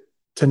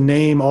to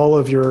name all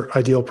of your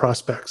ideal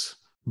prospects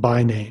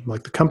by name,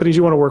 like the companies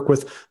you want to work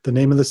with, the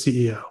name of the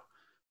CEO,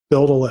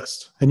 build a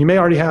list. And you may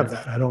already have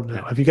that. I don't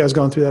know. Have you guys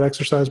gone through that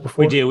exercise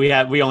before? We do. We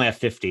only have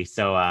 50.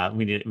 So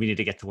we need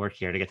to get to work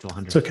here to get to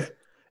 100. It's okay.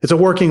 It's a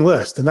working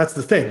list. And that's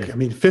the thing. I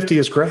mean, 50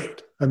 is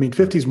great. I mean,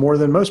 50 is more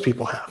than most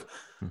people have.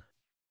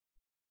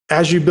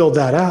 As you build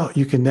that out,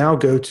 you can now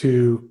go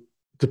to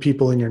the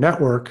people in your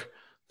network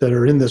that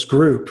are in this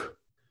group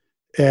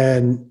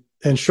and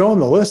show them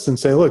the list and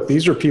say, look,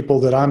 these are people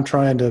that I'm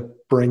trying to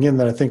bring in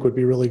that I think would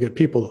be really good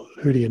people.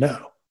 Who do you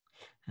know?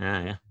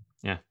 Yeah.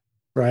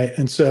 Right.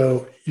 And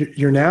so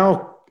you're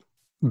now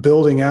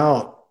building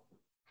out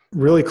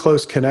really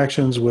close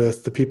connections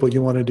with the people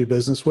you want to do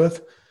business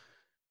with.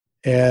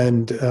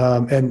 And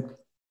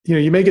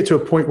you may get to a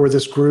point where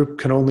this group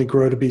can only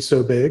grow to be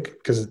so big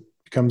because it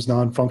becomes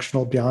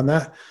non-functional beyond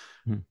that.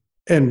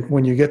 And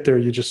when you get there,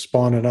 you just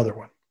spawn another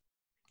one.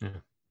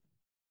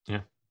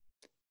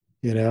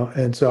 Yeah.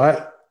 And so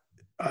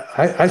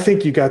I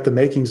think you got the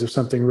makings of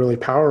something really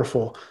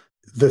powerful.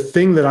 The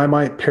thing that I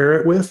might pair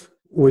it with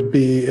would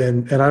be,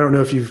 and I don't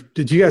know if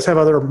did you guys have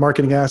other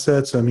marketing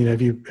assets? I mean,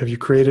 have you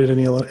created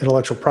any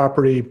intellectual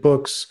property,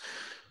 books?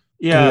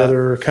 Yeah. Any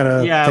other kind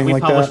of thing we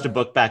like published that? a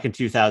book back in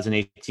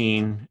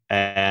 2018,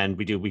 and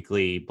we do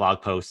weekly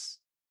blog posts,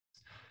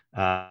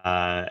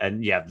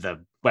 and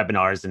the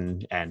webinars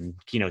and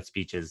keynote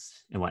speeches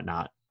and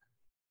whatnot.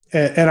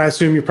 And I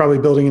assume you're probably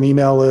building an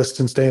email list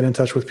and staying in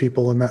touch with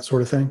people and that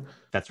sort of thing.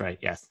 That's right.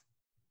 Yes.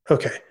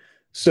 Okay.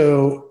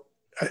 So,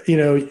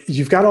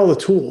 you've got all the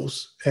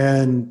tools,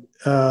 and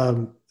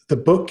the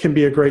book can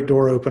be a great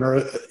door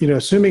opener,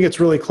 assuming it's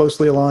really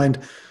closely aligned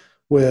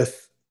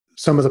with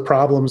some of the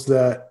problems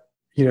that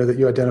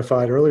you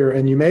identified earlier.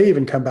 And you may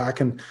even come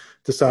back and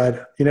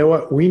decide, you know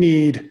what, we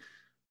need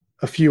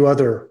a few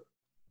other,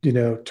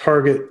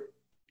 target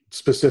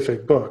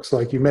specific books.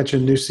 Like you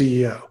mentioned, New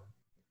CEO.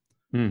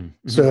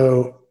 Mm-hmm.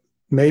 So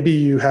maybe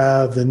you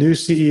have the new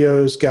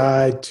CEO's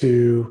guide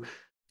to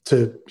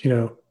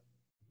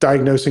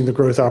diagnosing the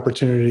growth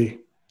opportunity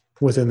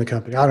within the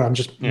company. I don't know, I'm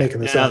just making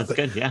this up. That's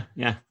good. Yeah.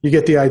 Yeah. You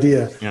get the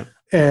idea. Yeah.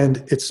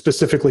 And it's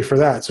specifically for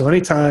that. So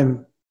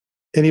anytime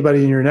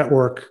anybody in your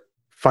network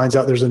finds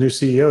out there's a new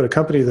CEO at a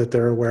company that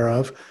they're aware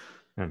of,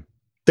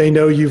 they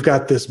know you've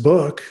got this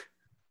book,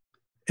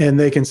 and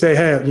they can say,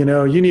 hey,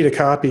 you need a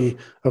copy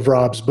of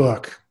Rob's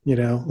book.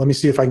 Let me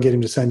see if I can get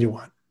him to send you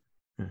one.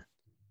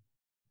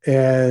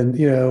 And,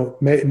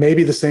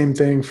 maybe the same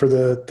thing for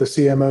the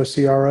CMO,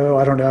 CRO.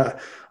 I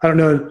don't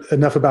know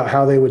enough about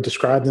how they would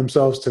describe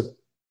themselves to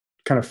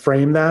kind of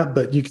frame that,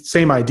 but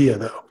same idea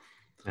though.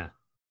 Yeah.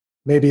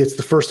 Maybe it's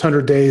the first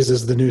 100 days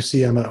as the new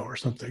CMO or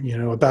something,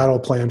 a battle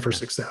plan for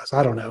success.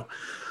 I don't know,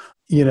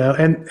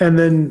 and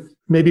then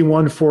maybe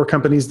one for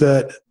companies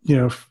that,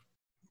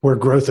 where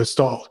growth is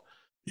stalled.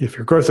 If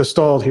your growth is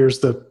stalled, here's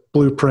the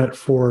blueprint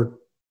for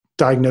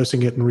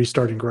diagnosing it and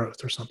restarting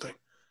growth or something.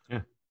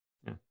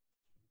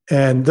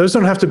 And those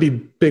don't have to be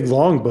big,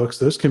 long books.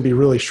 Those can be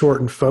really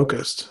short and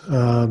focused.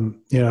 I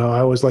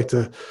always like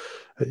to,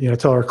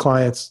 tell our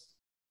clients,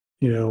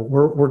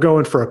 we're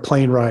going for a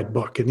plane ride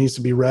book. It needs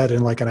to be read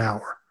in like an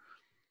hour.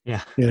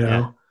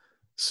 Yeah.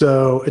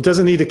 So it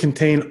doesn't need to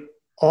contain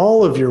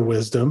all of your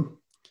wisdom,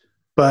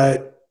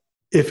 but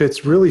if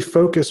it's really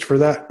focused for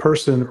that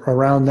person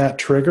around that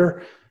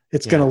trigger,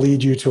 it's going to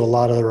lead you to a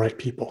lot of the right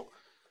people.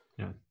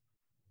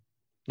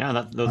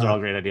 Yeah. Those are all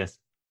great ideas.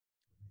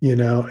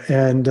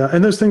 And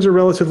those things are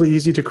relatively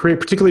easy to create,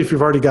 particularly if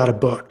you've already got a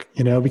book,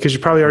 because you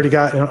probably already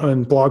got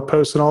in blog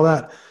posts and all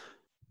that.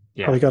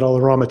 Yeah. Probably got all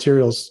the raw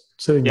materials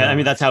sitting there. Yeah. I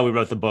mean, that's how we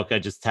wrote the book. I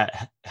just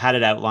had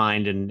it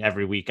outlined, and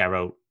every week I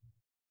wrote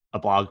a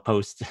blog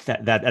post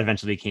that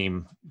eventually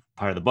became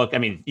part of the book. I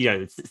mean,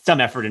 it's some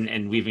effort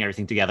in weaving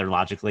everything together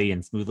logically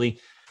and smoothly.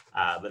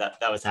 But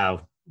that was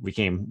how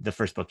the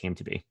first book came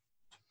to be.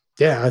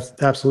 Yeah,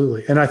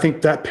 absolutely. And I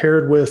think that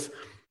paired with,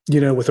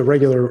 with a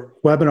regular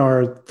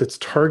webinar that's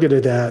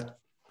targeted at,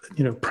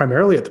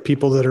 primarily at the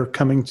people that are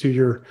coming to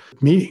your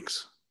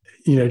meetings,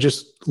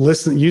 just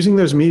using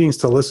those meetings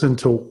to listen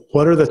to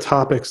what are the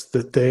topics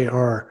that they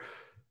are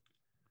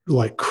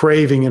like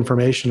craving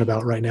information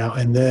about right now.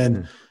 And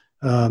then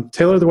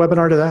tailor the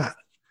webinar to that.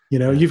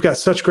 You've got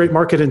such great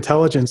market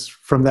intelligence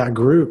from that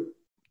group.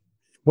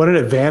 What an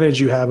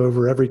advantage you have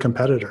over every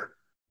competitor.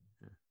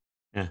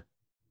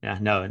 Yeah,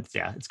 no,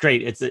 it's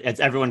great. It's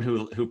everyone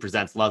who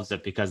presents loves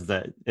it because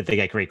they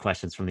get great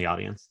questions from the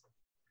audience.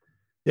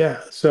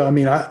 Yeah. So, I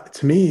mean,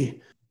 to me,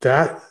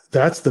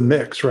 that's the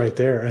mix right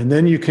there. And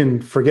then you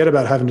can forget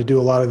about having to do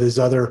a lot of these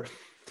other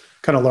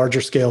kind of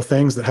larger scale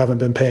things that haven't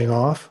been paying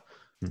off.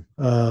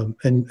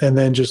 And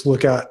then just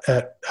look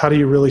at how do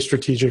you really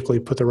strategically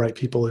put the right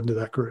people into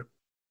that group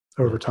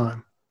over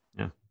time.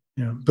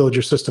 Yeah. Build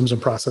your systems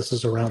and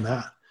processes around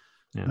that.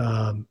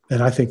 Yeah.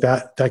 And I think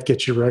that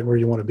gets you right where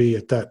you want to be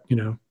at that,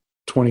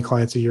 20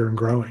 clients a year and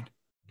growing.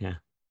 Yeah.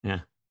 Yeah.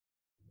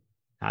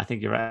 I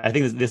think you're right. I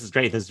think this is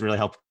great. This has really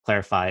helped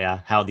clarify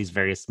how these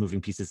various moving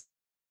pieces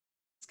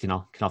can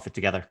all fit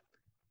together.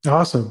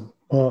 Awesome.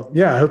 Well,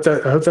 yeah, I hope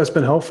that's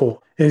been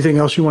helpful. Anything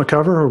else you want to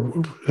cover,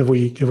 or have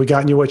we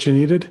gotten you what you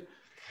needed?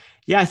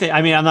 Yeah,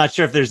 I'm not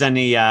sure if there's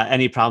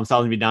any problem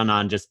solving to be done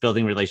on just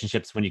building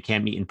relationships when you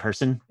can't meet in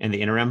person in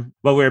the interim.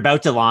 What we're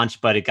about to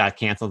launch, but it got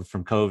canceled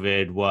from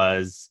COVID,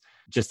 was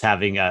just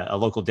having a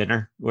local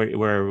dinner where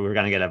we're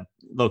going to get a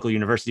local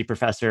university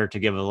professor to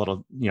give a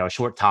little, a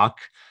short talk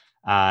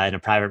in a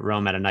private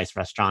room at a nice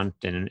restaurant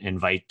and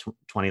invite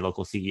 20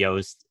 local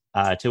CEOs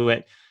to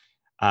it.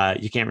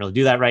 You can't really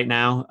do that right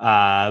now.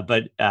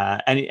 But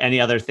any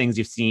other things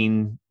you've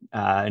seen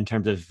in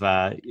terms of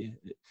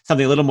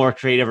something a little more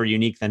creative or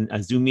unique than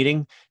a Zoom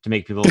meeting to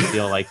make people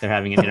feel like they're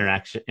having an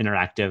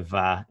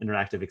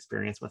interactive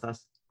experience with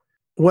us?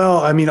 Well,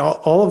 I mean,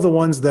 all of the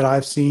ones that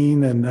I've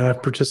seen, and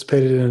I've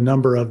participated in a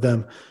number of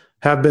them,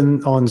 have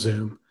been on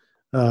Zoom.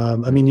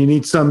 I mean, you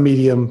need some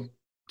medium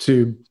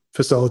to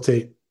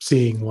facilitate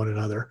seeing one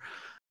another.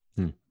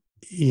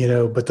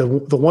 But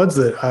the ones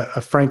that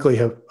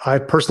I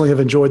personally have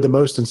enjoyed the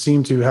most and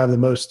seem to have the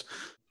most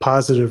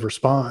positive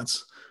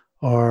response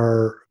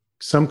are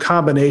some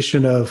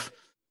combination of,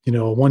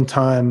 a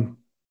one-time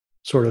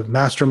sort of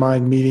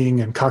mastermind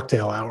meeting and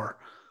cocktail hour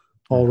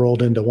all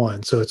rolled into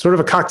one. So it's sort of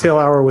a cocktail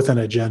hour with an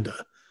agenda.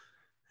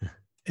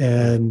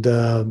 And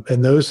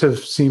those have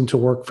seemed to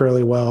work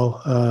fairly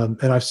well.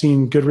 And I've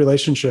seen good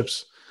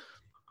relationships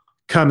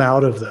come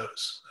out of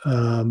those.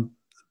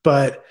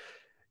 But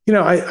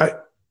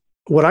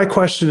what I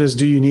question is,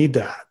 do you need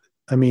that?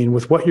 I mean,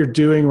 with what you're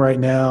doing right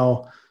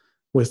now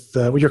with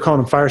what you're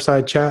calling them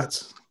fireside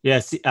chats?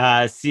 Yes.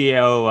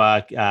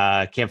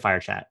 CEO campfire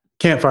chat.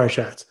 Campfire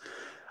chats.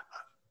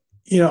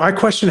 I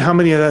question how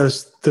many of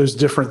those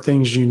different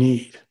things you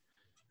need.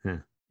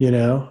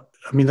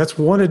 I mean, that's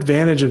one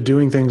advantage of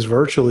doing things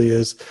virtually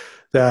is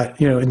that,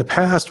 in the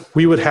past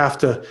we would have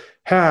to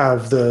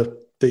have the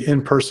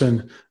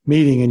in-person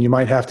meeting, and you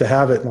might have to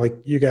have it, like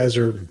you guys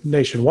are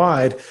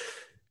nationwide,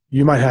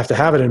 you might have to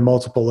have it in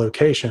multiple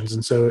locations.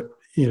 And so,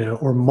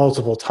 or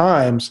multiple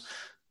times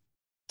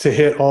to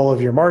hit all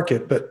of your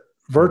market, but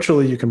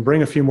virtually you can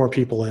bring a few more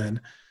people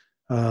in.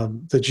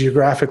 The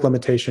geographic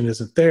limitation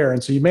isn't there.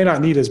 And so you may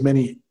not need as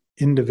many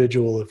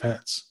individual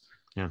events.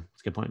 Yeah,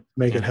 that's a good point.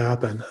 Make it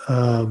happen.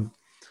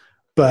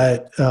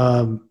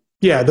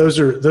 Yeah, those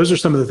are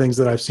some of the things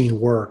that I've seen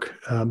work.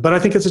 But I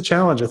think it's a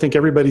challenge. I think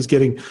everybody's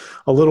getting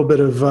a little bit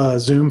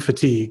of Zoom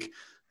fatigue,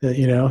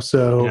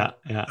 so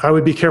I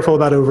would be careful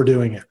about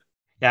overdoing it.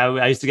 Yeah,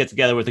 I used to get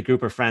together with a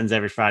group of friends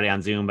every Friday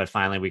on Zoom, but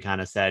finally we kind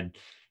of said,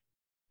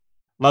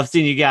 love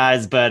seeing you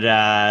guys, but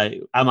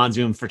I'm on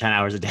Zoom for 10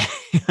 hours a day.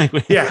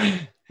 Yeah,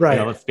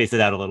 right. Let's space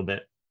it out a little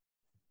bit.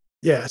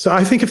 Yeah, so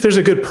I think if there's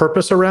a good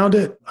purpose around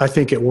it, I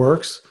think it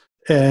works.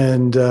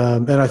 And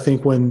I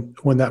think when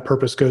that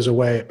purpose goes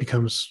away, it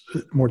becomes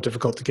more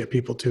difficult to get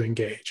people to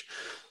engage.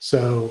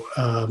 So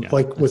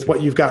like with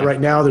what you've got right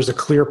now, there's a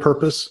clear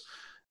purpose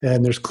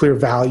and there's clear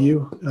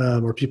value,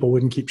 or people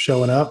wouldn't keep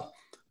showing up.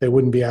 They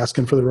wouldn't be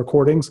asking for the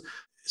recordings.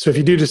 So if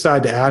you do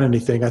decide to add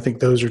anything, I think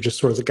those are just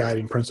sort of the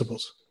guiding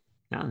principles.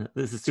 Yeah,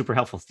 this is super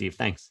helpful, Steve.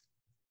 Thanks.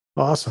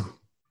 Awesome.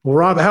 Well,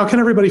 Rob, how can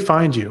everybody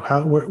find you?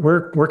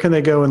 Where can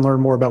they go and learn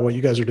more about what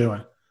you guys are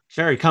doing?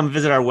 Sure. Come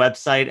visit our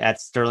website at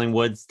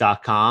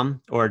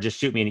sterlingwoods.com or just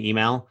shoot me an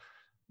email,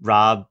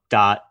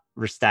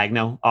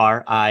 rob.ristagno,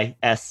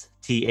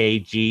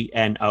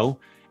 RISTAGNO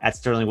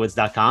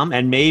 @sterlingwoods.com.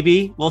 And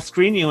maybe we'll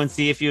screen you and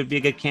see if you would be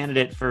a good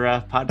candidate for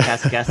a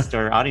podcast guest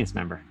or audience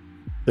member.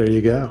 There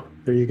you go.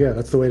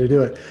 That's the way to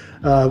do it.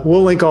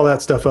 We'll link all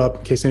that stuff up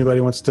in case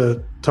anybody wants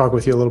to talk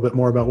with you a little bit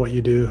more about what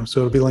you do. So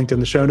it'll be linked in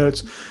the show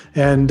notes.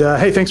 And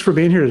hey, thanks for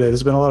being here today. This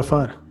has been a lot of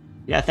fun.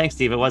 Yeah, thanks,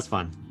 Steve. It was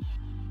fun.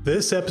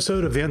 This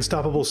episode of the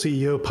Unstoppable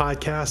CEO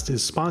podcast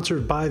is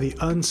sponsored by the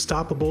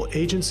Unstoppable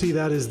Agency.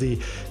 That is the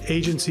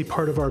agency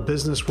part of our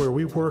business where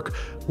we work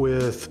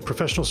with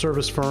professional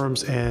service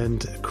firms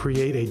and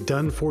create a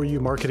done-for-you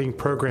marketing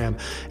program.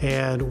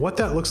 And what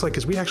that looks like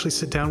is we actually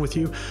sit down with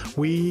you.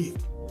 We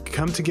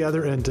come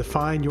together and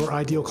define your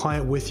ideal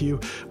client with you.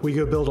 We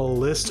go build a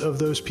list of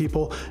those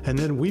people, and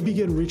then we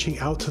begin reaching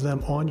out to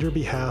them on your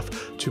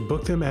behalf to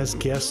book them as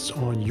guests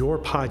on your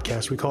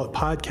podcast. We call it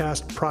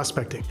podcast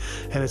prospecting,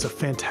 and it's a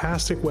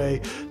fantastic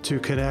way to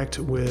connect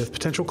with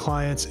potential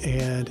clients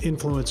and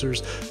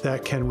influencers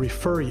that can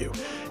refer you.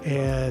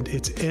 And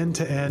it's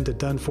end-to-end, a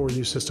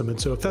done-for-you system.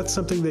 And so if that's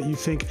something that you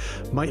think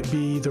might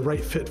be the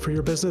right fit for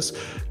your business,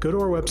 go to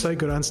our website,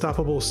 go to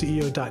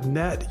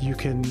unstoppableceo.net. You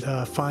can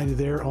find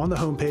there on the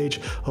homepage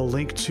a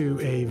link to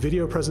a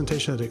video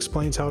presentation that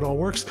explains how it all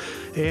works.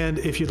 And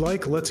if you'd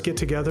like, let's get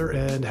together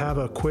and have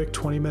a quick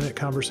 20-minute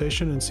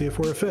conversation and see if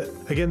we're a fit.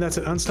 Again, that's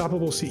at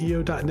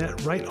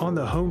unstoppableceo.net. Right on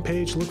the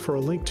homepage, look for a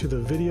link to the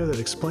video that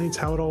explains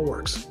how it all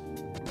works.